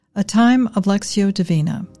A time of Lectio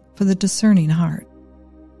Divina for the discerning heart.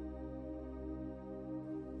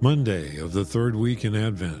 Monday of the third week in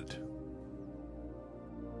Advent.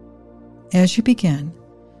 As you begin,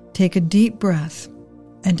 take a deep breath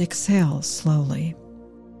and exhale slowly.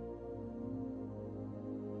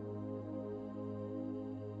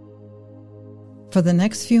 For the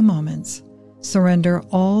next few moments, surrender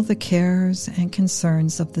all the cares and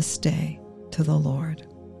concerns of this day to the Lord.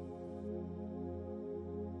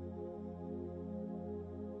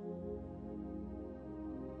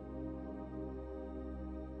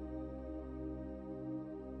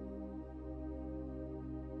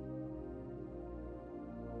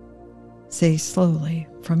 Say slowly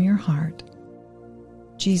from your heart,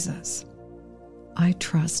 Jesus, I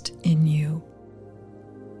trust in you.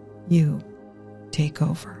 You take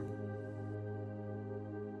over.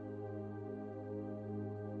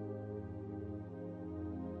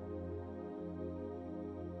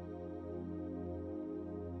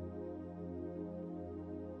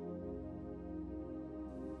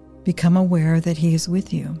 Become aware that He is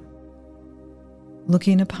with you,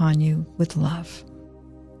 looking upon you with love,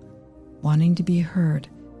 wanting to be heard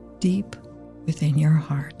deep within your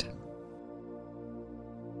heart.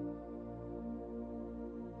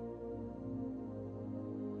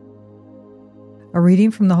 A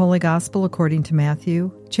reading from the Holy Gospel according to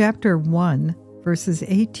Matthew, chapter 1, verses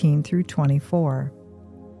 18 through 24.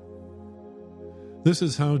 This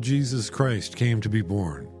is how Jesus Christ came to be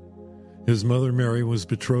born. His mother Mary was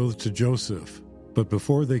betrothed to Joseph, but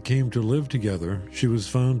before they came to live together, she was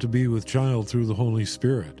found to be with child through the Holy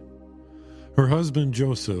Spirit. Her husband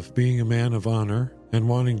Joseph, being a man of honor and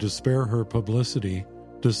wanting to spare her publicity,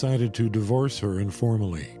 decided to divorce her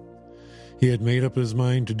informally. He had made up his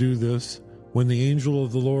mind to do this when the angel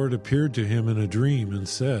of the Lord appeared to him in a dream and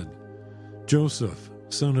said, "Joseph,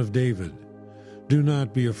 son of David, do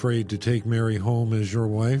not be afraid to take Mary home as your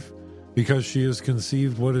wife, because she has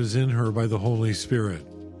conceived what is in her by the Holy Spirit.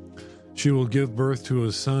 She will give birth to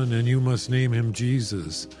a son, and you must name him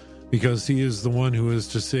Jesus, because he is the one who is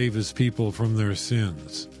to save his people from their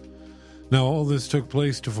sins." Now all this took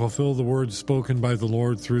place to fulfill the words spoken by the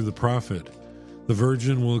Lord through the prophet. The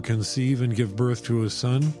virgin will conceive and give birth to a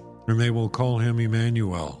son, and they will call him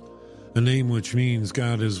Emmanuel, a name which means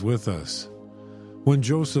God is with us. When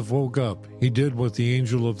Joseph woke up, he did what the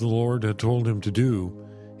angel of the Lord had told him to do.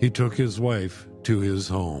 He took his wife to his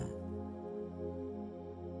home.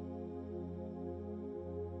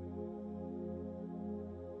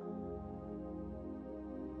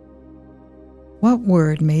 What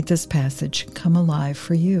word made this passage come alive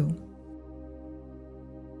for you?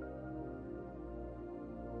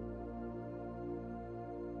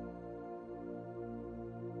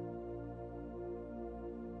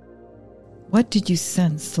 What did you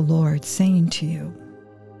sense the Lord saying to you?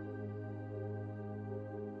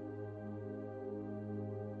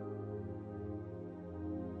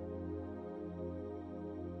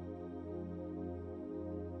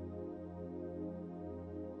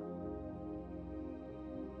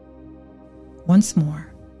 Once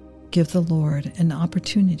more, give the Lord an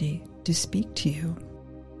opportunity to speak to you.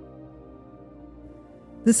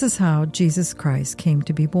 This is how Jesus Christ came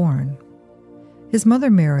to be born. His mother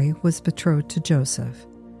Mary was betrothed to Joseph,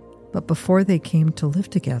 but before they came to live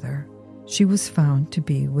together, she was found to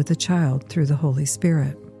be with a child through the Holy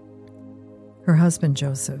Spirit. Her husband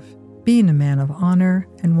Joseph, being a man of honor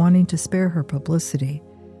and wanting to spare her publicity,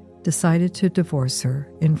 decided to divorce her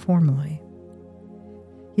informally.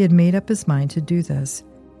 He had made up his mind to do this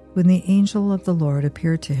when the angel of the Lord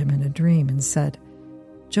appeared to him in a dream and said,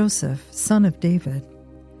 "Joseph, son of David,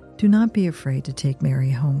 do not be afraid to take Mary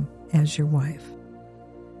home as your wife,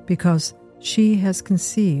 because she has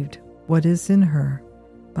conceived what is in her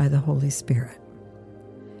by the Holy Spirit.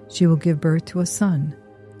 She will give birth to a son,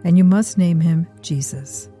 and you must name him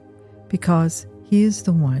Jesus, because he is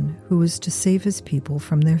the one who is to save his people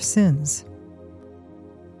from their sins."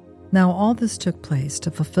 Now all this took place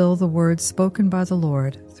to fulfill the words spoken by the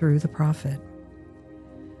Lord through the prophet.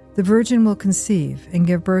 The virgin will conceive and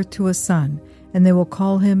give birth to a son, and they will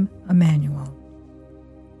call him Emmanuel,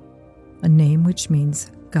 a name which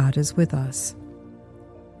means God is with us.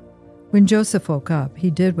 When Joseph woke up, he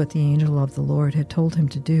did what the angel of the Lord had told him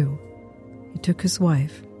to do. He took his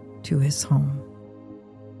wife to his home.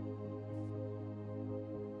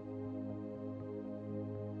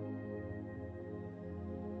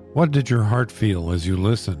 What did your heart feel as you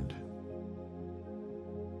listened?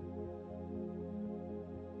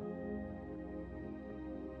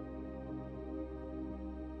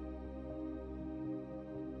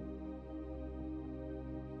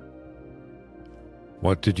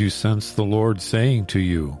 What did you sense the Lord saying to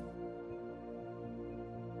you?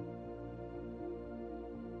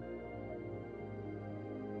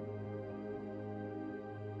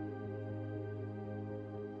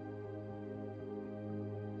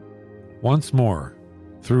 Once more,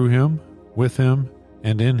 through him, with him,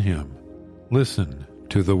 and in him, listen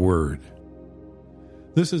to the word.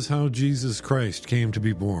 This is how Jesus Christ came to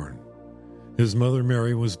be born. His mother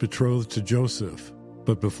Mary was betrothed to Joseph,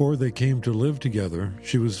 but before they came to live together,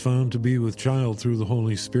 she was found to be with child through the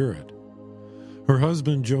Holy Spirit. Her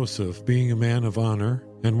husband Joseph, being a man of honor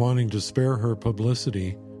and wanting to spare her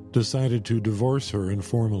publicity, decided to divorce her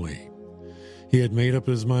informally. He had made up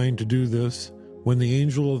his mind to do this when the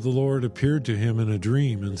angel of the Lord appeared to him in a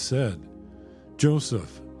dream and said,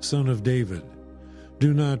 "Joseph, son of David,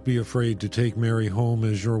 do not be afraid to take Mary home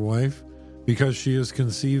as your wife, because she has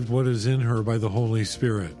conceived what is in her by the Holy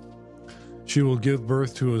Spirit. She will give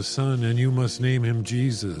birth to a son, and you must name him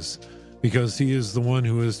Jesus, because he is the one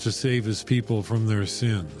who is to save his people from their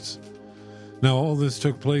sins." Now all this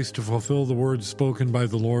took place to fulfill the words spoken by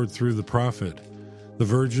the Lord through the prophet. The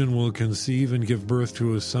virgin will conceive and give birth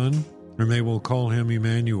to a son, and they will call him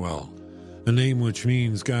Emmanuel, a name which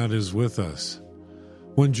means God is with us.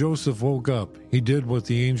 When Joseph woke up, he did what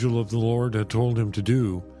the angel of the Lord had told him to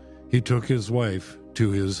do. He took his wife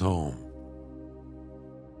to his home.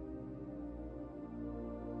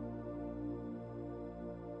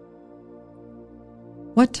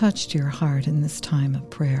 What touched your heart in this time of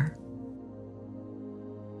prayer?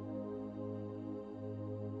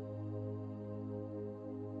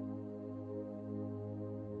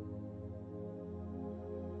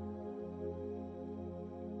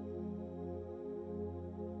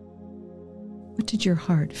 What did your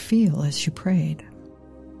heart feel as you prayed?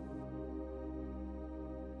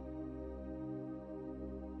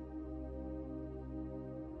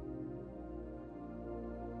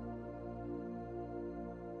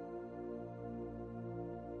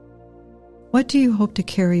 What do you hope to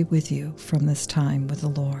carry with you from this time with the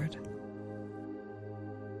Lord?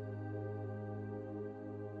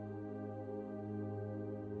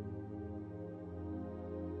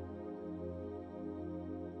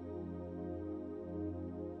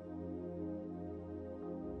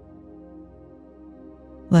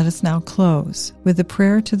 Let us now close with the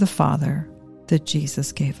prayer to the Father that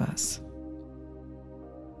Jesus gave us.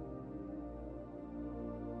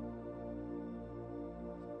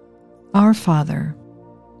 Our Father,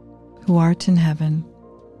 who art in heaven,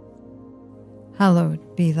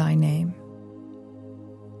 hallowed be thy name.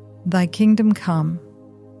 Thy kingdom come,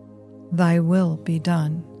 thy will be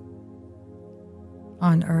done,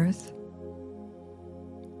 on earth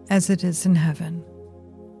as it is in heaven.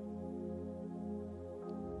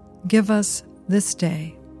 Give us this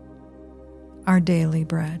day our daily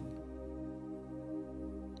bread,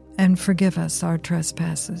 and forgive us our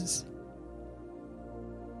trespasses,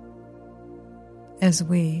 as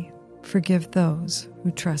we forgive those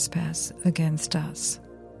who trespass against us.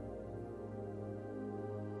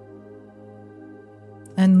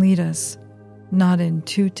 And lead us not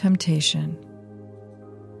into temptation,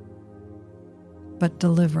 but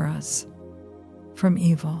deliver us from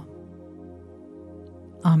evil.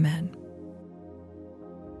 Amen.